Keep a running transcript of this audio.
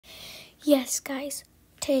Yes, guys,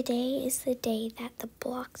 today is the day that the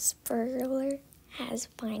Blox burglar has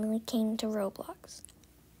finally came to Roblox.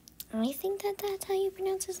 I think that that's how you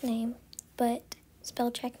pronounce his name, but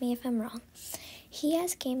spell check me if I'm wrong. He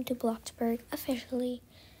has came to Bloxburg officially.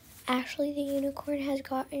 Ashley the unicorn has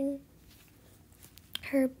gotten,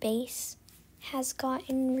 her base has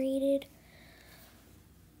gotten raided.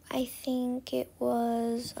 I think it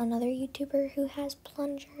was another YouTuber who has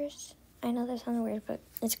plungers. I know that sounds weird, but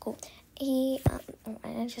it's cool. I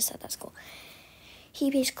just said that's cool.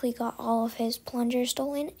 He basically got all of his plungers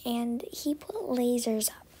stolen, and he put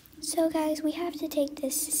lasers up. So, guys, we have to take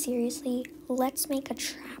this seriously. Let's make a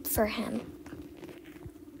trap for him.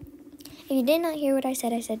 If you did not hear what I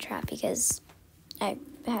said trap because I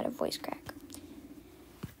had a voice crack.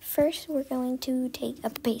 First, we're going to take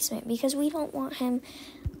a basement because we don't want him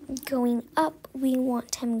going up. We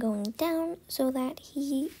want him going down so that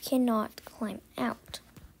he cannot climb out.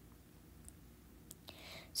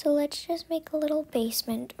 So let's just make a little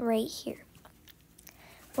basement right here.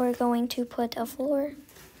 We're going to put a floor.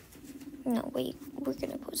 No, wait, we're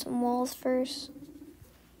going to put some walls first.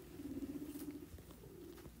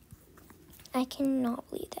 I cannot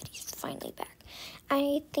believe that he's finally back.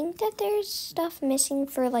 I think that there's stuff missing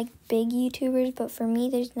for like big YouTubers, but for me,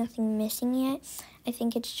 there's nothing missing yet. I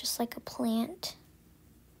think it's just like a plant,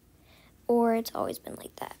 or it's always been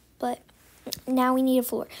like that. But now we need a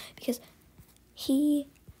floor because he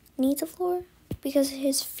needs a floor because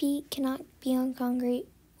his feet cannot be on concrete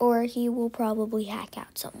or he will probably hack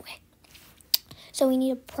out some way. So we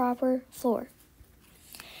need a proper floor.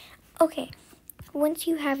 Okay, once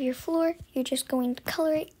you have your floor, you're just going to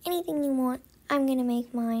color it anything you want. I'm going to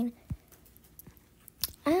make mine.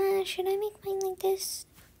 Should I make mine like this?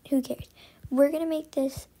 Who cares? We're going to make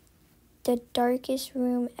this the darkest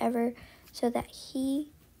room ever so that he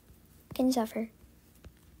can suffer.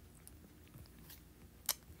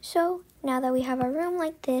 So, now that we have our room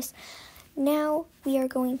like this, now we are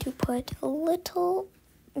going to put a little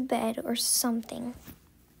bed or something.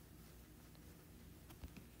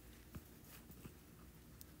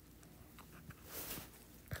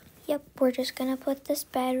 Yep, we're just going to put this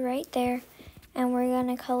bed right there, and we're going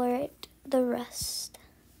to color it the rest.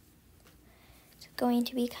 It's going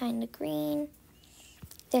to be kind of green.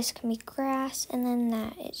 This can be grass, and then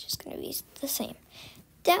that is just going to be the same.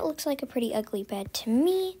 That looks like a pretty ugly bed to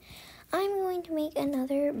me. I'm going to make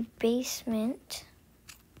another basement.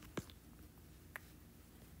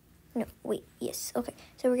 No, wait, yes, okay.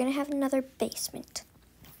 So we're going to have another basement.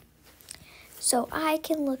 So I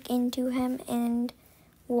can look into him and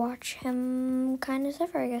watch him kind of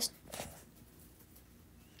suffer, I guess.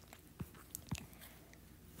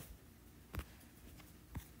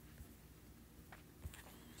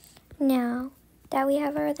 Now that we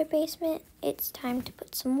have our other basement, it's time to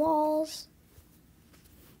put some walls.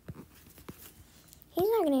 He's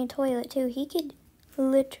not going to get a toilet, too. He could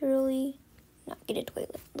literally not get a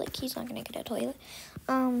toilet. Like, he's not going to get a toilet.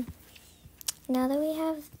 Now that we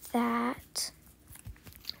have that,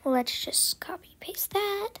 let's just copy paste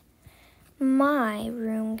that. My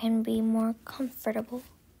room can be more comfortable.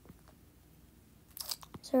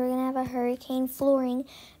 So we're going to have a hurricane flooring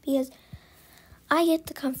because I get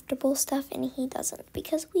the comfortable stuff and he doesn't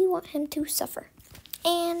because we want him to suffer.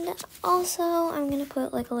 And also, I'm going to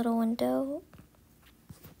put like a little window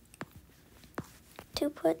to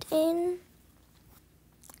put in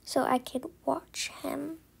so I could watch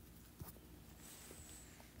him.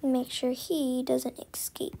 Make sure he doesn't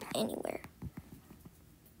escape anywhere.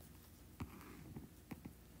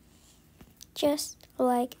 Just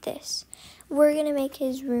like this. We're going to make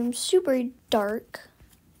his room super dark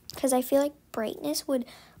because I feel like brightness would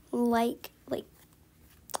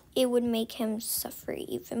it would make him suffer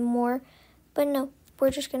even more. But no,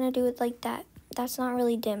 we're just going to do it like that. That's not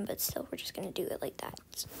really dim, but still, we're just going to do it like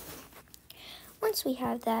that. Once we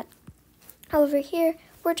have that over here,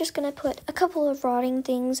 we're just going to put a couple of rotting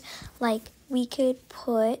things. Like, we could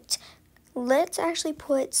put, let's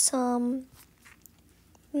put some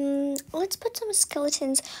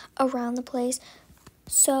skeletons around the place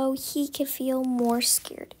so he could feel more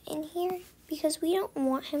scared in here. Because we don't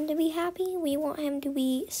want him to be happy, we want him to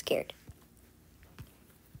be scared.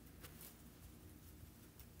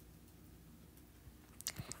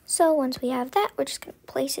 So once we have that, we're just going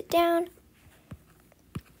to place it down.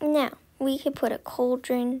 Now, we could put a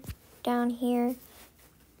cauldron down here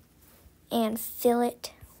and fill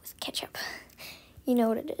it with ketchup. You know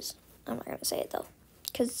what it is. I'm not going to say it though,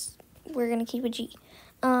 because we're going to keep a G.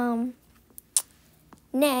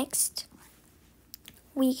 Next,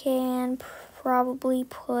 we can probably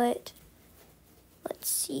put, let's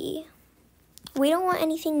see, We don't want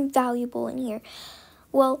anything valuable in here.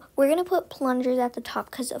 Well, we're going to put plungers at the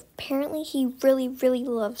top because apparently he really, really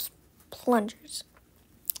loves plungers.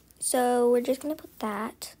 So we're just going to put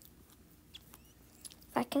that.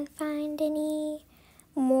 If I can find any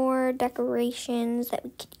more decorations that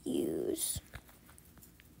we could use.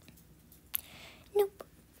 Nope.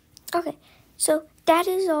 Okay, so that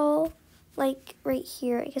is all, like, right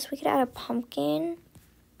here. I guess we could add a pumpkin.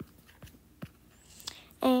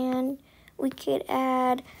 And we could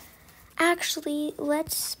add, actually,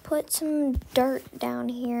 let's put some dirt down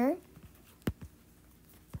here.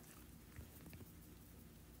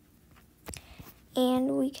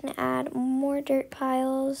 And we can add more dirt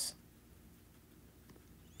piles.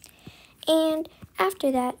 And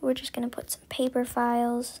after that, we're just going to put some paper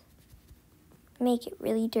files. Make it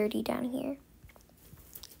really dirty down here.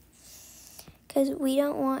 Because we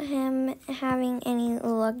don't want him having any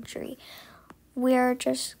luxury. We're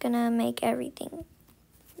just going to make everything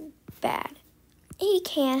bad. He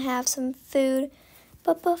can have some food,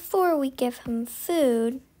 but before we give him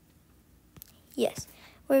food, yes,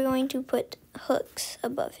 we're going to put hooks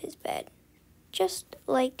above his bed, just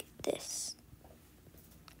like this.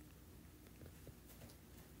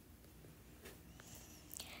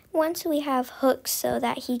 Once we have hooks so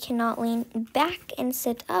that he cannot lean back and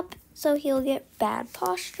sit up, so he'll get bad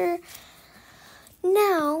posture.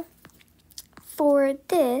 Now, for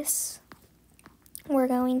this, we're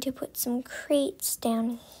going to put some crates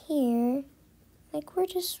down here. Like, we're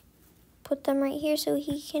just put them right here so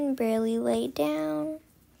he can barely lay down.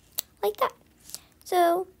 Like that.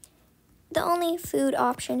 So, the only food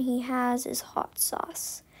option he has is hot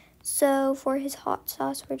sauce. So, for his hot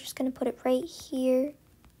sauce, we're just going to put it right here.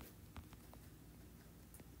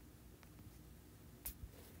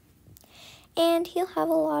 And he'll have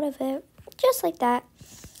a lot of it, just like that.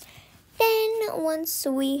 Then, once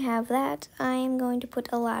we have that, I'm going to put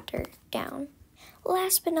a ladder down.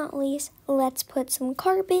 Last but not least, let's put some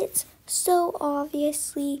carpets. So,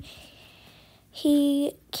 obviously,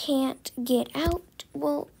 he can't get out.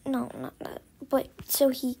 Well, no, not that. But, so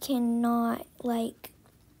he cannot, like,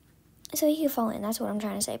 so he can fall in. That's what I'm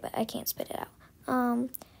trying to say, but I can't spit it out.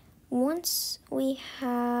 Once we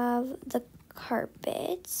have the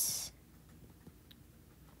carpets,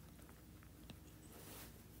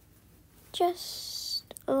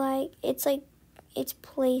 just like it's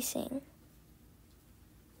placing.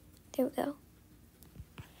 There we go.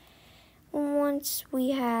 Once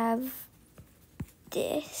we have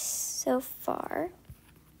this so far,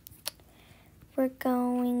 we're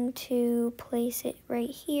going to place it right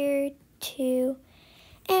here too,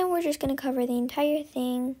 and we're just going to cover the entire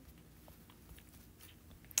thing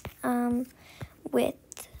with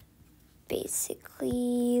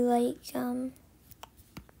basically like I'm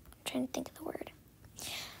trying to think of the word.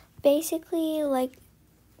 Basically like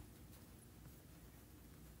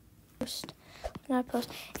not a post.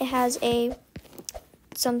 It has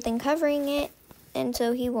something covering it, and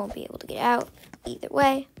so he won't be able to get out either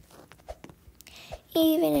way.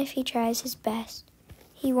 Even if he tries his best,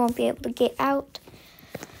 he won't be able to get out.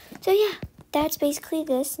 So yeah, that's basically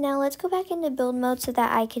this. Now let's go back into build mode so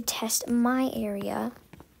that I could test my area.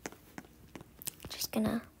 Just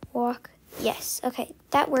gonna walk. Yes, okay,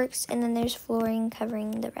 that works. And then there's flooring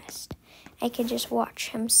covering the rest. I could just watch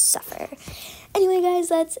him suffer. Anyway, guys,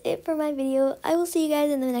 that's it for my video. I will see you guys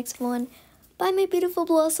in the next one. Bye, my beautiful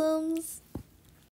blossoms.